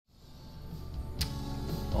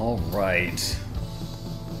Alright.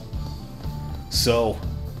 So,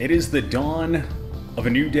 it is the dawn of a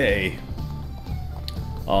new day.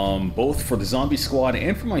 Both for the zombie squad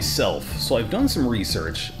and for myself. So I've done some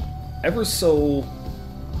research. Ever so...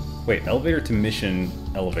 Wait, elevator to mission,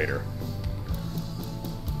 elevator.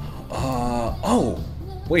 Oh!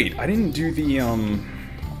 Wait, I didn't do the,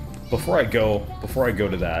 Before I go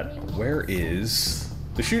to that, where is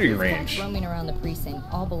the shooting range? Roaming around the precinct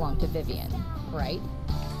all belong to Vivian, right?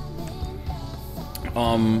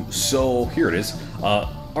 So here it is.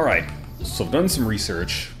 Alright, so I've done some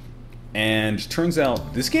research, and turns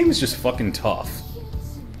out this game is just fucking tough.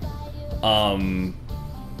 I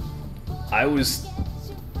was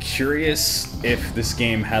curious if this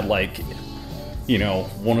game had, like, you know,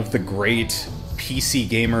 one of the great PC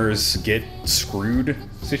gamers get screwed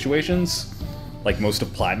situations, like most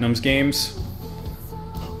of Platinum's games,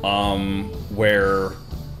 where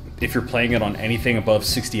if you're playing it on anything above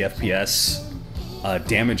 60 FPS,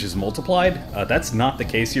 damage is multiplied. That's not the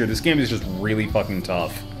case here. This game is just really fucking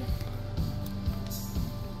tough.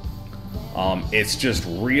 It's just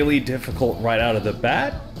really difficult right out of the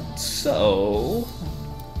bat, so...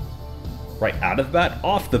 Right out of the bat?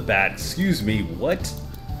 Off the bat, excuse me, what?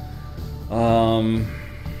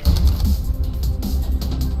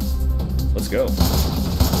 Let's go.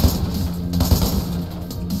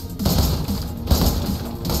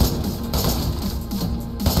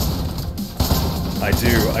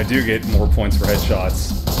 I do get more points for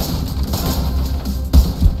headshots.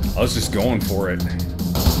 I was just going for it.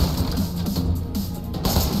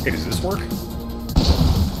 Hey, does this work?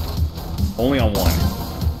 Only on one.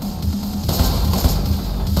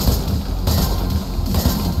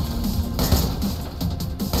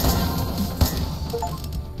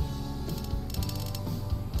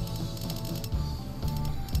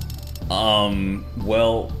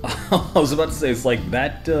 Well, I was about to say, it's like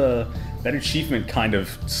that, that achievement kind of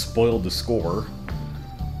spoiled the score.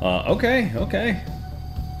 Okay.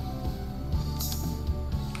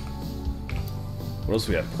 What else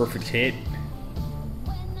do we have? Perfect hit.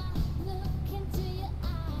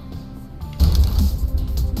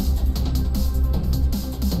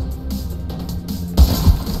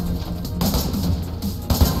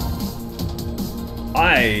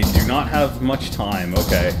 I do not have much time,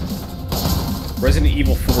 okay. Resident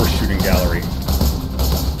Evil 4 shooting gallery.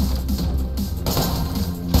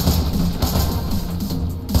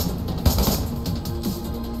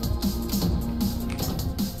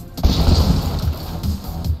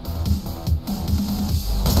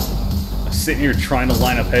 I'm sitting here trying to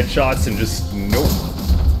line up headshots and just, nope.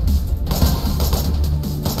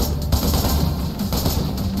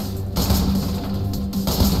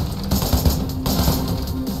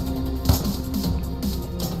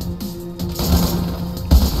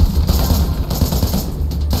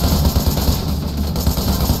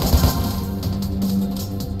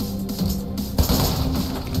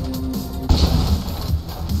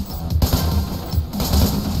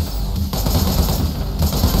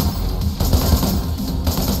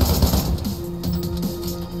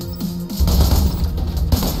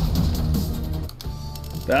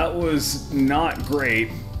 That was not great.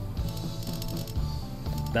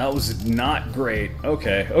 That was not great.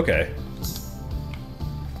 Okay.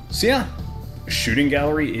 So yeah, a shooting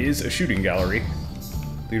gallery is a shooting gallery.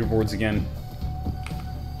 Leaderboards again.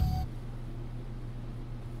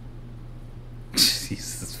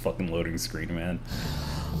 Jeez, this fucking loading screen, man.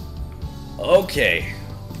 Okay.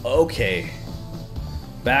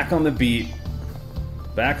 Back on the beat.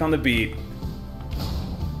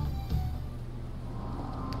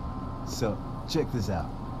 So, check this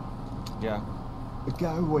out. Yeah. A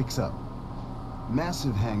guy wakes up.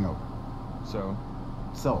 Massive hangover. So,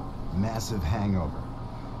 massive hangover.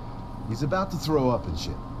 He's about to throw up and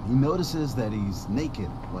shit. He notices that he's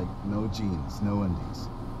naked, like no jeans, no undies.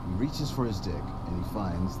 He reaches for his dick, and he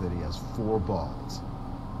finds that he has 4 balls.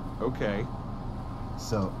 okay.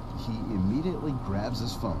 So, he immediately grabs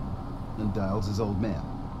his phone and dials his old man.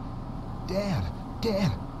 Dad!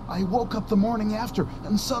 I woke up the morning after,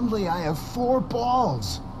 and suddenly I have 4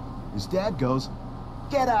 balls! His dad goes,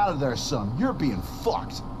 "Get out of there, son. You're being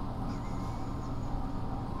fucked."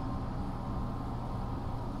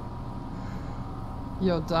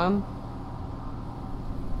 You're done?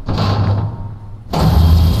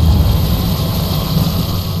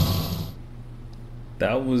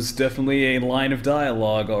 That was definitely a line of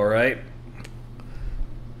dialogue, alright.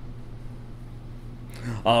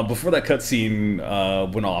 Before that cutscene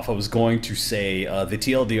went off, I was going to say the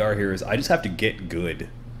TLDR here is I just have to get good.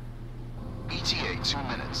 ETA 2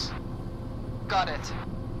 minutes. Got it.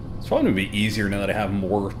 It's probably going to be easier now that I have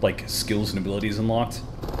more, like, skills and abilities unlocked.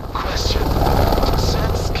 Question. Do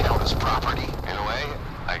cents count as property? In a way,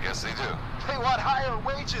 I guess they do. They want higher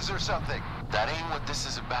wages or something. That ain't what this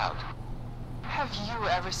is about. Have you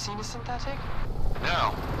ever seen a synthetic?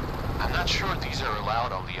 No. I'm not sure these are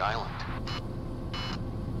allowed on the island.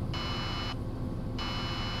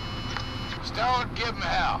 Don't give them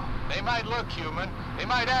hell. They might look human. They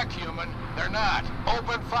might act human. They're not.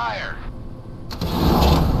 Open fire.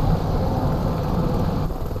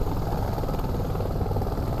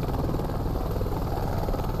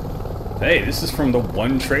 Hey, this is from the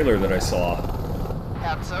one trailer that I saw.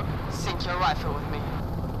 Herzog, sink your rifle with me.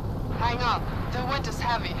 Hang on, the wind is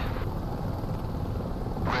heavy.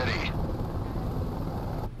 Ready.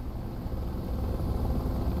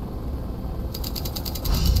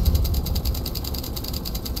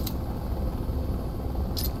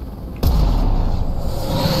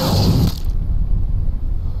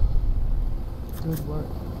 Good work.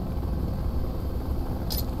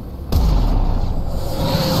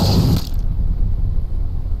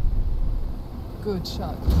 Good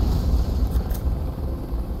shot.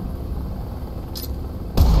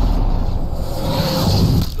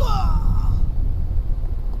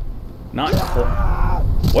 Not quite.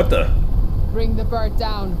 What the? Bring the bird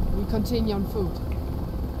down. We continue on foot.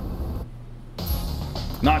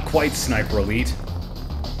 Not quite, Sniper Elite.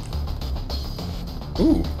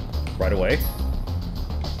 Ooh, right away.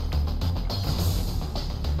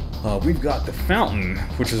 We've got the Fountain,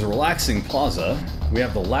 which is a relaxing plaza. We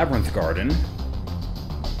have the Labyrinth Garden.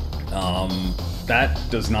 That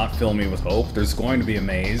does not fill me with hope. There's going to be a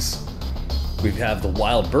maze. We have the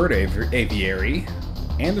Wild Bird Aviary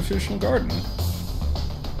and the Traditional Garden.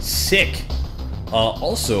 Sick!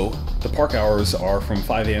 Also, the park hours are from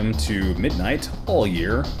 5 a.m. to midnight all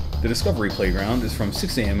year. The Discovery Playground is from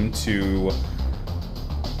 6 a.m. to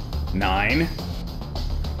 9.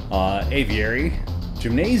 Aviary.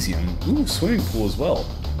 Gymnasium. Ooh, swimming pool as well.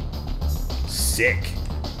 Sick.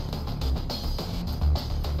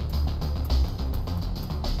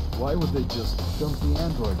 Why would they just dump the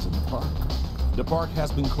androids in the park? The park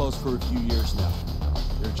has been closed for a few years now.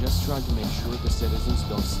 They're just trying to make sure the citizens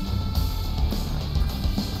don't see them.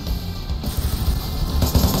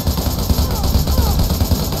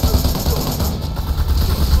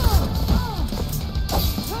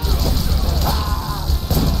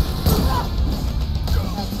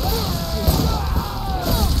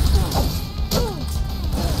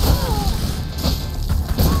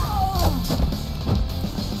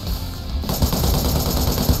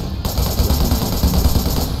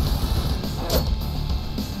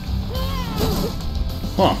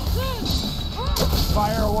 Huh.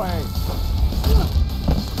 Fire away!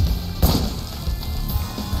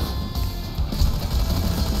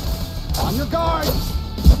 On your guard!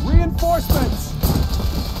 Reinforcements!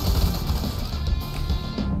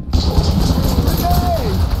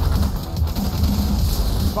 Grenade!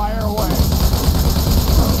 Fire away!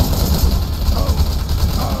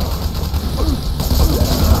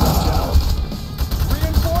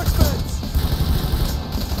 Reinforcements!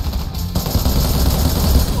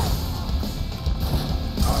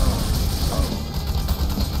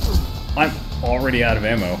 I'm already out of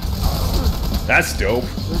ammo. That's dope.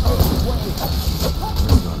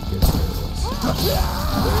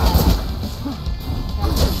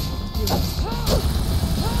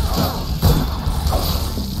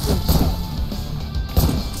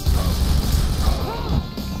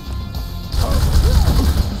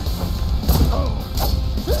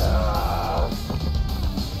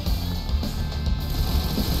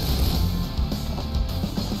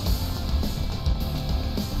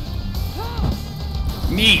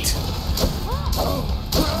 Neat.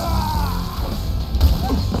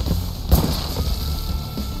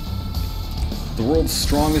 The world's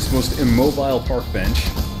strongest, most immobile park bench.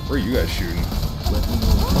 Where are you guys shooting?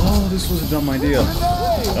 Oh, this was a dumb idea.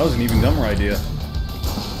 That was an even dumber idea.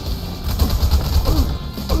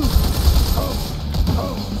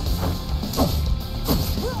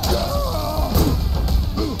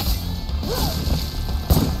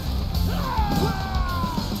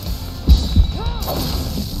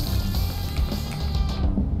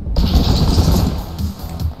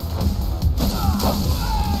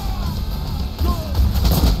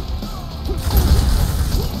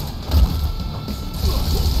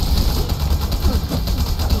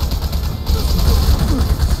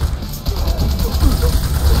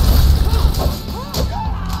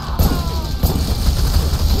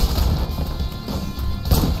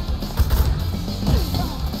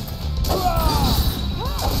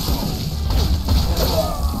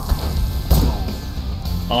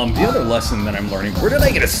 The other lesson that I'm learning... Where did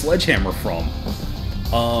I get a sledgehammer from?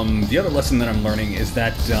 The other lesson that I'm learning is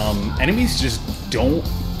that enemies just don't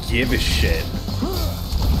give a shit.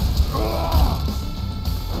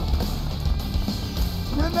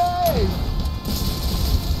 Grenade!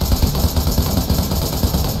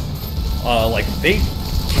 Like, they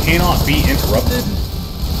cannot be interrupted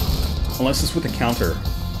unless it's with a counter.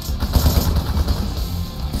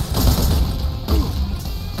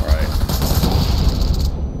 Alright.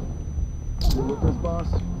 You with this, boss?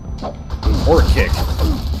 Or a kick.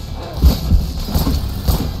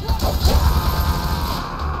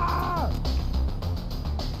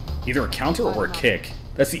 Either a counter or a kick.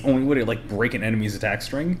 That's the only way to, like, break an enemy's attack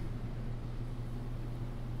string.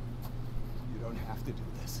 You don't have to do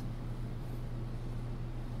this.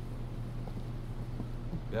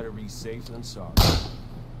 Better be safe than sorry.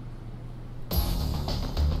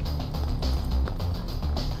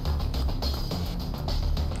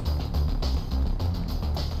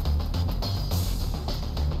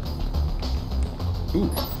 Ooh,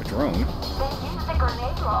 a drone. They use a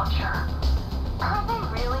grenade launcher. Are they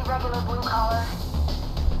really regular blue collar?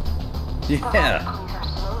 Yeah.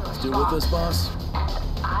 Still with us, boss? And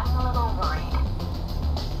I'm a little worried.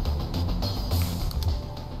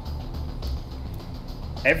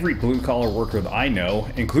 Every blue-collar worker that I know,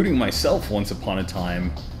 including myself once upon a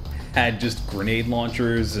time, had just grenade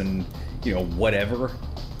launchers and, you know, whatever.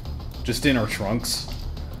 Just in our trunks.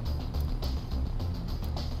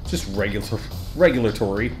 Just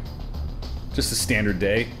regulatory. Just a standard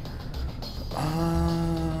day.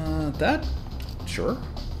 That? Sure.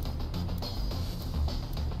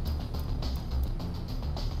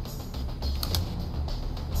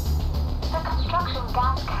 The construction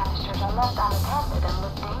gas canisters are left unattended and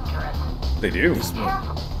look dangerous. They do.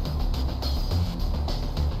 Careful.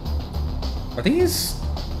 Are these...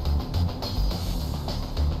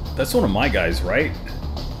 That's one of my guys, right?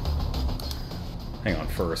 Hang on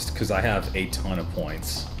first, because I have a ton of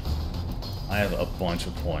points. I have a bunch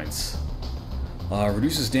of points.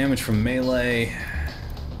 Reduces damage from melee.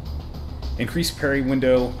 Increased parry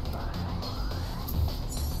window.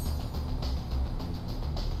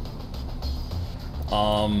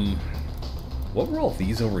 What were all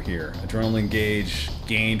these over here? Adrenaline gauge,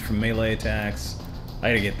 gained from melee attacks. I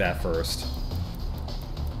gotta get that first.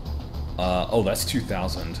 Oh, that's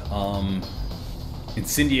 2,000.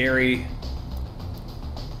 Incendiary.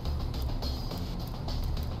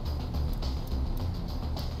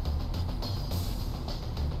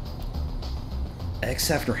 X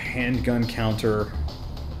after handgun counter.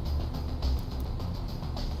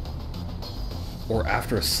 Or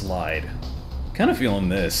after a slide. Kind of feeling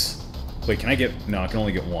this. Wait, can I get... No, I can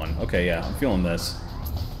only get one. Okay, yeah, I'm feeling this.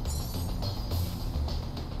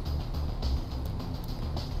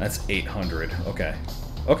 That's 800. Okay.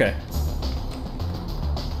 Okay.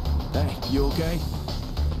 Hey, you okay?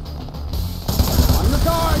 On your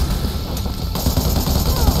guard!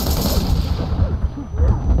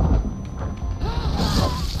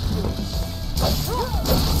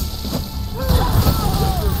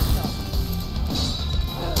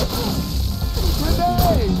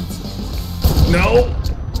 No!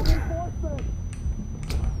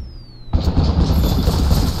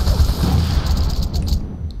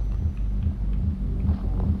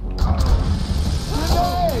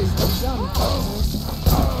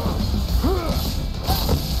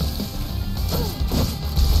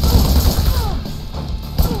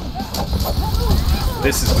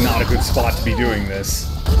 This is not a good spot to be doing this.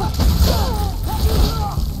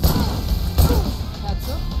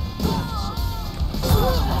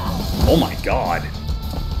 Oh my god.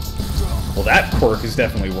 Well, that quirk is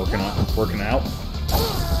definitely working out.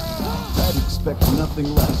 I'd expect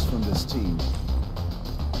nothing less from this team.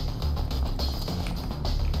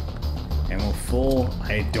 Ammo full.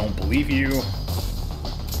 I don't believe you.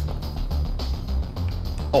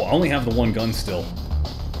 Oh, I only have the one gun still.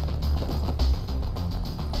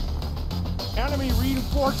 Enemy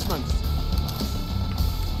reinforcements!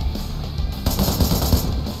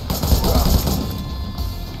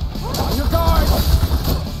 On your guard!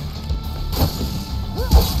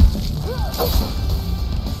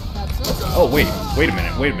 Oh, wait a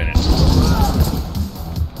minute.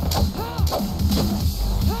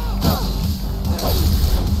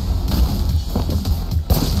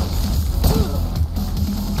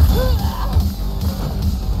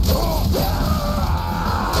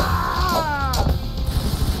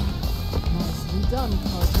 Nicely done,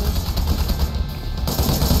 Carter.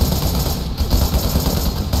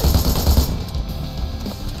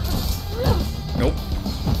 Nope.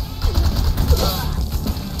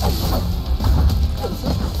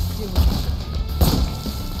 Doing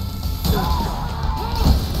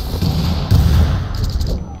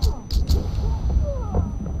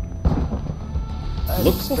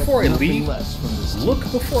look before I leap. Less from this team. Look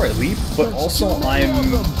before I leap, but also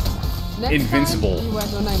I'm Next invincible. Time, you wear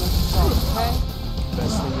no name of yourself, okay?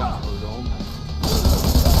 Best thing I've heard all night.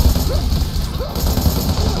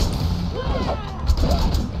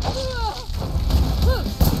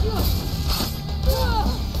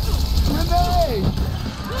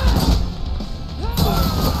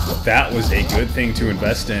 That was a good thing to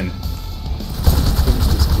invest in.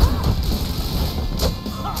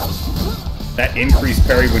 That increased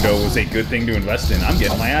parry window was a good thing to invest in. I'm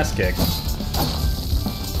getting my ass kicked.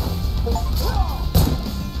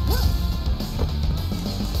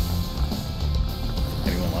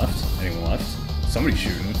 Anyone left? Anyone left? Somebody's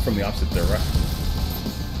shooting from the opposite direction.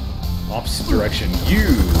 Opposite direction.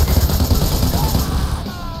 You!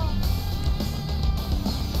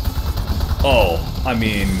 Oh, I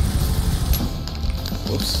mean...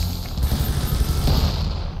 Whoops.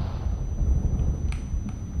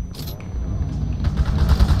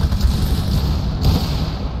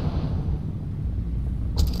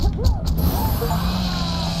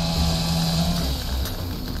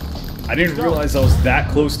 I didn't realize I was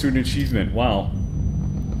that close to an achievement. Wow.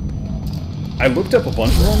 I looked up a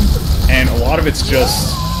bunch of them, and a lot of it's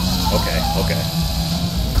just... Okay.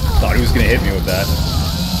 Thought he was gonna hit me with that.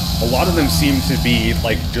 A lot of them seem to be,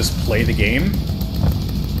 like, just play the game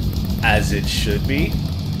as it should be.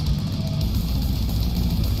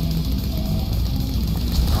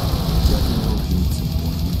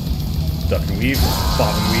 Duck and weave,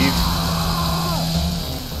 bob and weave.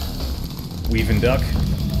 Weave and duck.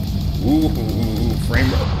 Ooh, frame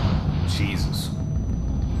rate. Jesus.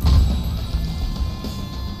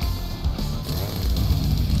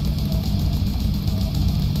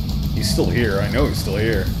 He's still here. I know he's still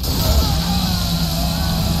here.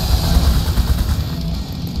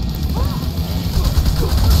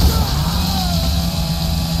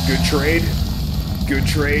 Good trade. Good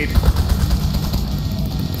trade.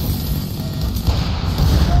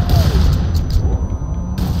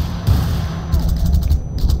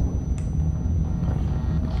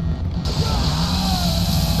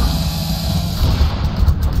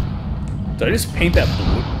 Did I just paint that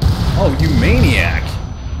blue? Oh, you maniac!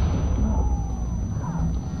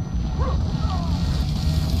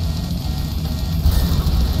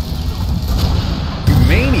 You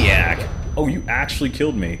maniac! Oh, you actually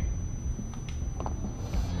killed me.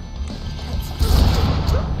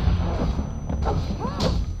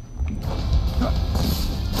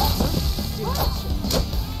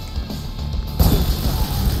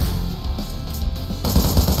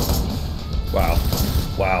 Wow.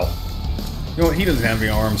 Wow. You know what? He doesn't have any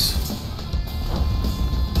arms.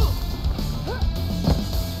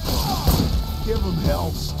 Give him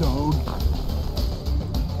hell, Stone.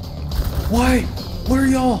 Why? What are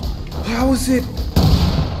y'all? How is it?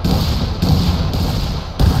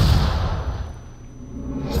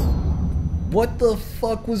 What the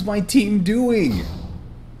fuck was my team doing?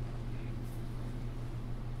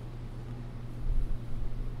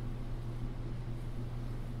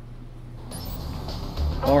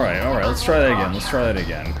 Alright, let's try that again. Let's try that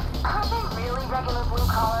again. Are they really regular blue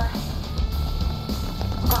collar?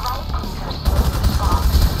 The right teams are still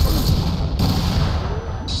soft.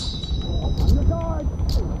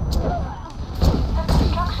 The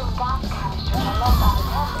construction gas canisters are left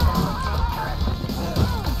unattended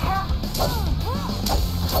and look dangerous.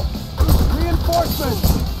 Reinforcements!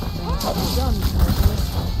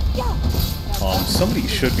 Somebody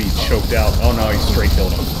should be choked out. Oh no, he straight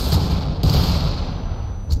killed him.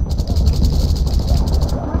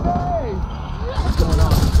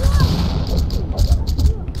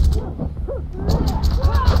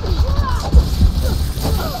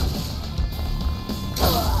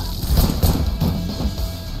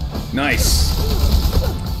 Nice.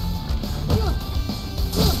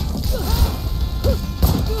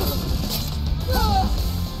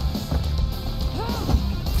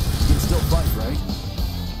 You can still fight, right?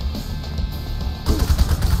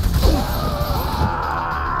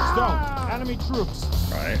 Stone, enemy troops.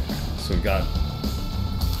 Alright, so we got...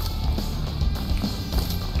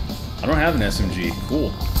 I don't have an SMG.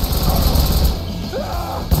 Cool.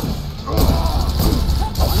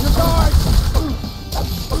 On your guard!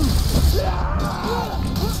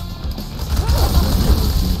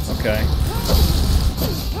 Okay.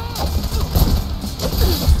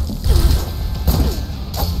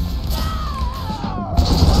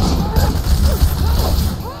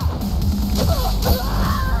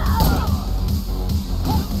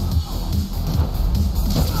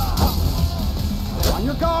 On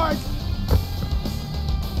your guard!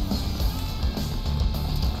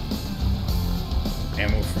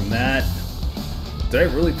 Ammo from that. Did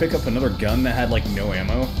I really pick up another gun that had, like, no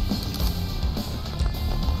ammo?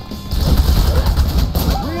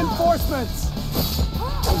 Reinforcements!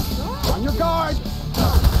 On your guard!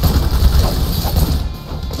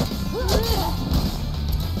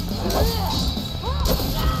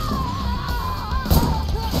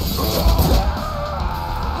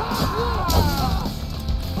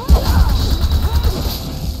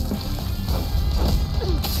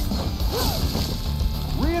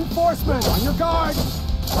 Reinforcements! On your guard!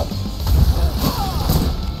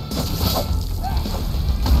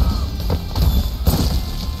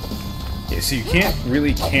 Yeah, so you can't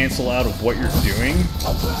really cancel out of what you're doing.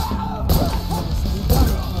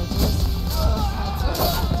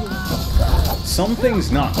 Some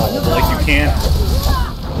things not all, but like you can't.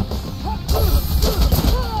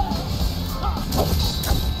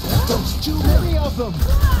 There's too many of them!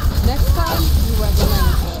 Next time, you wear the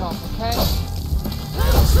manager top, okay?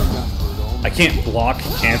 I can't block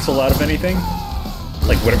cancel out of anything.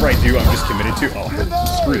 Like whatever I do, I'm just committed to. Oh,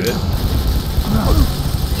 screw it.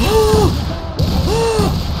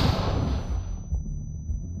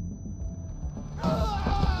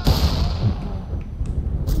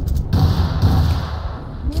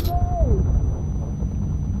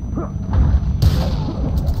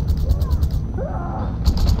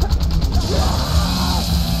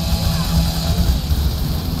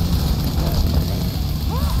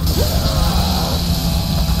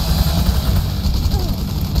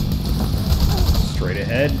 Straight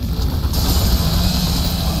ahead.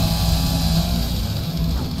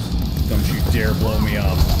 Don't you dare blow me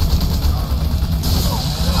up.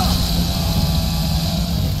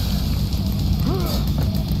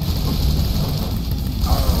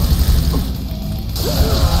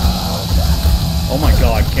 Oh my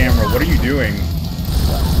god, camera, what are you doing?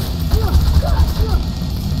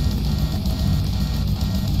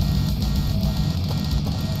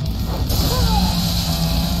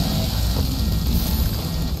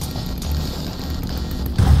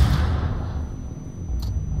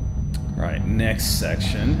 Alright, next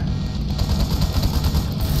section.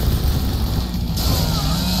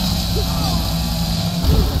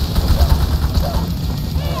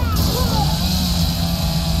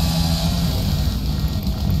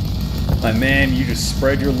 My man, you just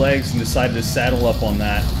spread your legs and decided to saddle up on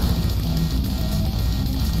that.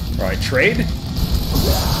 Alright, trade?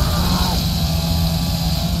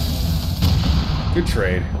 Good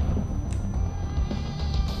trade.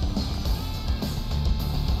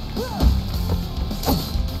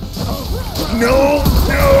 No!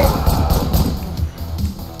 No!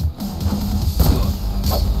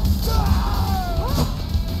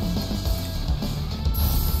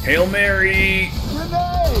 Hail Mary!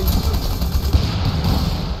 Grenade!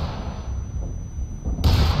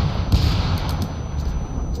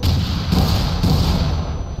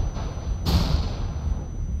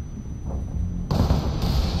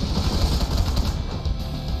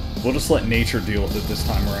 We'll just let nature deal with it this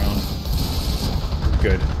time around.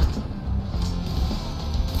 Good.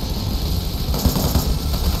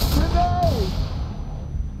 Grenade!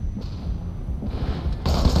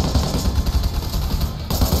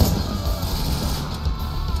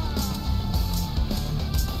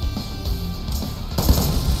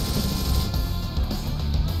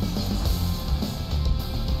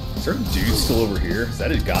 Is there a dude still over here? Is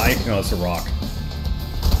that a guy? No, it's a rock.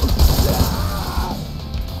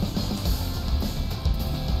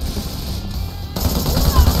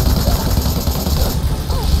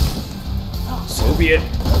 Soviet.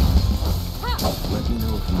 Let me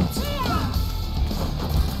know if you need something.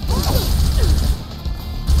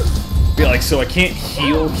 Be like, so I can't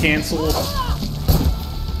heal cancel.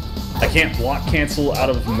 I can't block cancel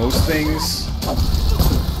out of most things.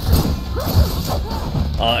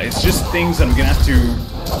 It's just things I'm gonna have to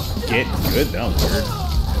get good. That was weird.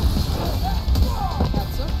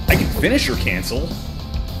 I can finish or cancel.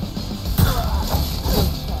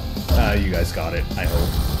 You guys got it, I hope.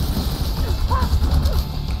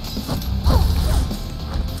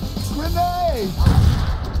 Grenade!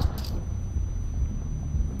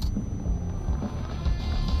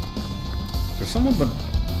 There's someone but...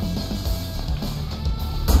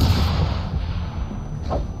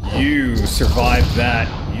 You survived that.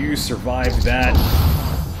 You survived that.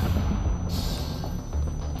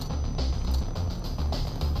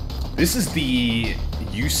 This is the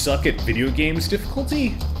you suck at video games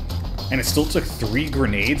difficulty? And it still took 3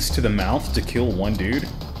 grenades to the mouth to kill one dude?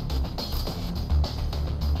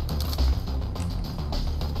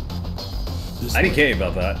 IDK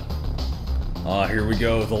about that. Here we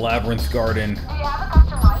go, the Labyrinth Garden. Do you have a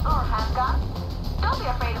custom rifle or handgun? Don't be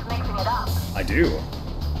afraid of mixing it up. I do.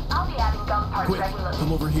 I'll be adding gun parts Quick, regularly.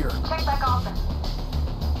 come over here. Check back often.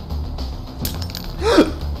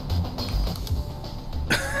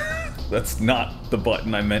 That's not the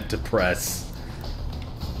button I meant to press.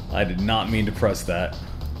 I did not mean to press that.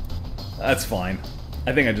 That's fine.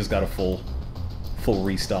 I think I just got a full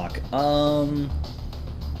restock.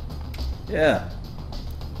 Yeah.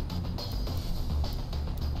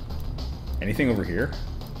 Anything over here?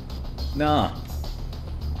 Nah.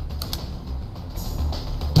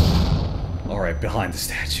 Alright, behind the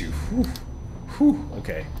statue. Whew. Whew.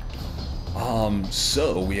 Okay.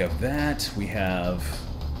 So we have that. We have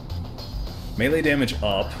melee damage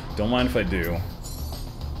up. Don't mind if I do.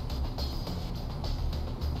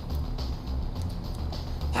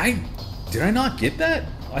 Did I not get that?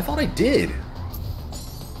 I thought I did.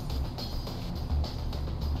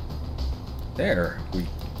 There we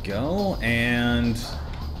go, and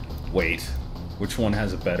wait, which one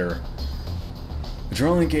has a better?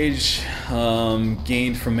 Adrenaline gauge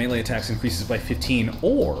gained from melee attacks increases by 15,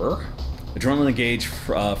 or adrenaline gauge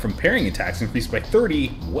from parrying attacks increased by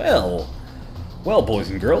 30. Well, boys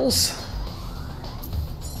and girls,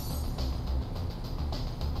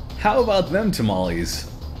 how about them tamales?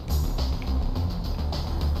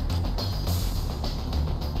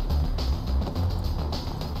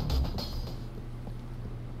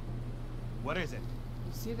 What is it?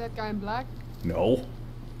 You see that guy in black? No.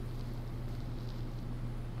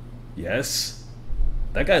 Yes.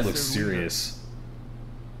 That guy looks serious.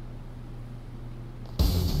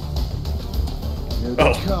 Here they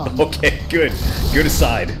Oh, come. okay, good. Good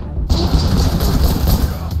aside.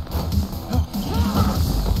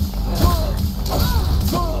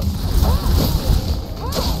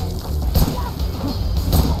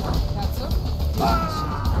 That's it.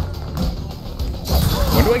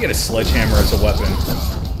 When do I get a sledgehammer as a weapon?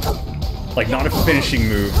 Like, not a finishing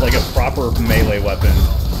move, like a proper melee weapon.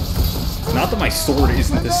 Not that my sword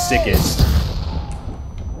isn't the sickest.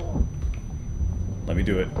 Let me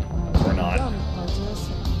do it. Or not. Done, Martinez.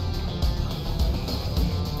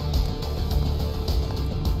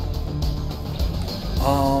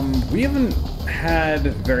 We haven't had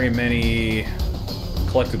very many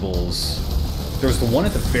collectibles. There was the one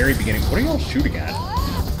at the very beginning. What are y'all shooting at?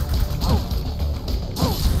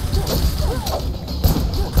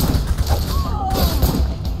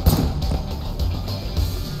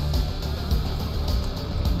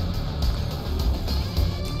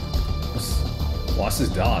 Was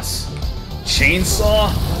ist das?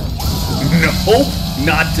 Chainsaw? Nope,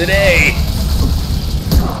 not today.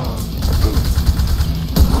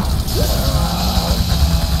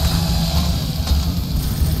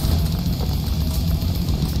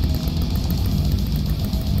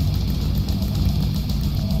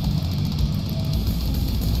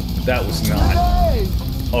 That was not.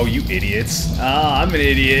 Oh, you idiots. Ah, I'm an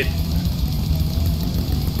idiot.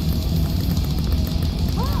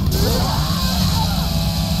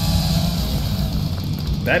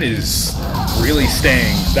 That is really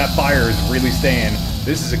staying. That fire is really staying.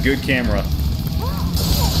 This is a good camera.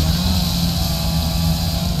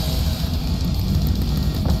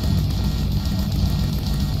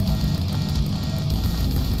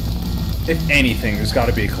 If anything, there's got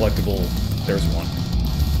to be a collectible. There's one.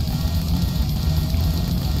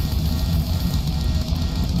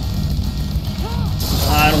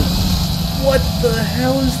 I don't... What the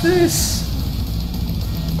hell is this?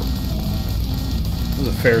 This is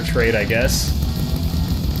a fair trade, I guess.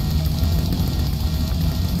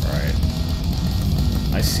 Alright.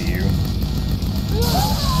 I see you.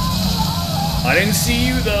 I didn't see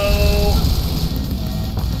you, though!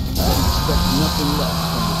 Expect nothing less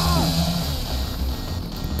from this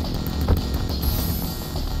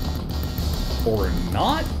team. Or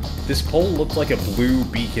not? This pole looked like a blue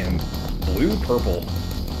beacon. Blue, purple.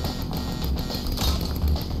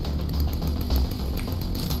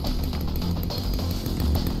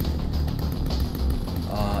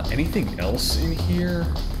 Anything else in here?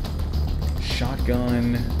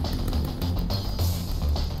 Shotgun.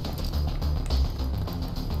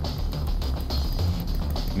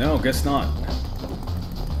 No, guess not.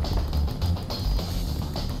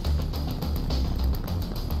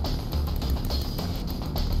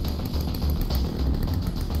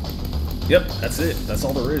 Yep, that's it. That's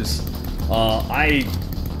all there is. I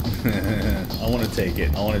want to take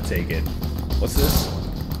it. I want to take it. What's this?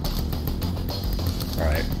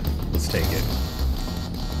 Alright, let's take it.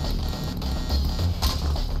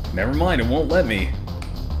 Never mind, it won't let me.